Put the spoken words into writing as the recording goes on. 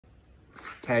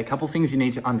Okay, a couple things you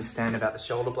need to understand about the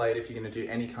shoulder blade if you're going to do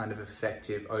any kind of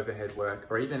effective overhead work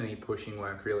or even any pushing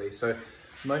work really. So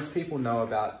most people know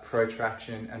about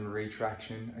protraction and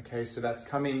retraction. Okay, so that's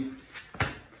coming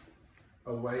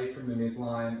away from the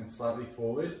midline and slightly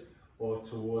forward, or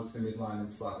towards the midline and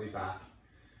slightly back.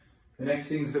 The next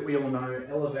things that we all know,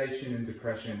 elevation and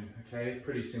depression. Okay,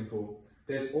 pretty simple.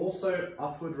 There's also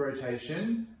upward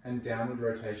rotation and downward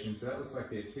rotation. So that looks like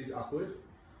this. Here's upward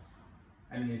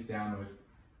and here's downward.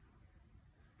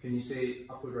 Can you see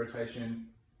upward rotation,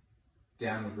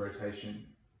 downward rotation?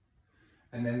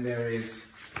 And then there is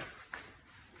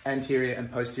anterior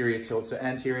and posterior tilt. So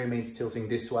anterior means tilting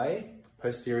this way,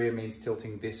 posterior means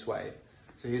tilting this way.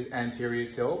 So here's anterior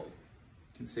tilt.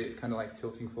 You can see it's kind of like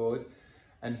tilting forward.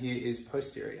 And here is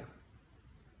posterior.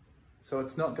 So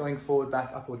it's not going forward,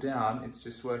 back, up or down, it's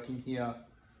just working here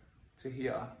to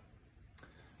here.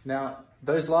 Now,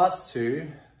 those last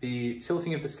two, the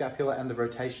tilting of the scapula and the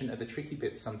rotation are the tricky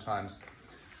bits sometimes.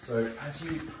 So as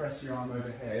you press your arm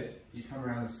overhead, you come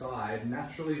around the side,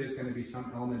 naturally there's going to be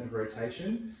some element of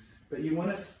rotation, but you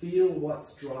want to feel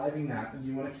what's driving that and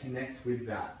you want to connect with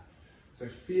that. So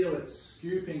feel it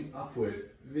scooping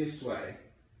upward this way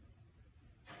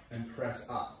and press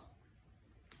up.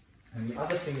 And the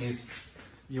other thing is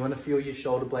you want to feel your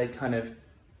shoulder blade kind of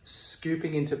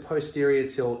scooping into posterior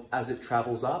tilt as it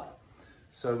travels up.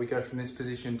 So we go from this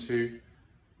position to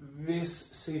this,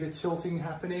 see the tilting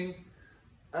happening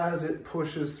as it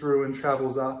pushes through and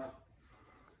travels up.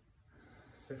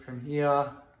 So from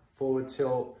here, forward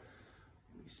tilt,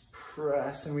 we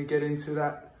press and we get into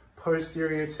that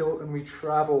posterior tilt and we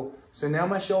travel. So now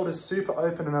my shoulder's super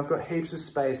open and I've got heaps of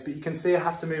space, but you can see I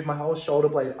have to move my whole shoulder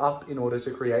blade up in order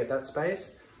to create that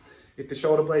space. If the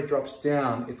shoulder blade drops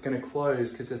down, it's going to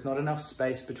close because there's not enough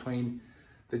space between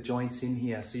the joints in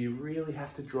here. So you really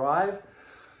have to drive,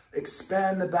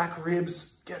 expand the back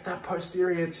ribs, get that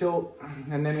posterior tilt,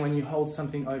 and then when you hold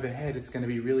something overhead, it's going to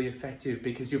be really effective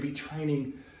because you'll be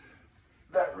training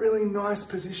that really nice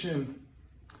position.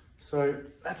 So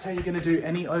that's how you're going to do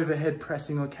any overhead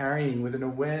pressing or carrying, with an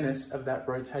awareness of that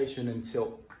rotation and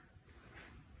tilt.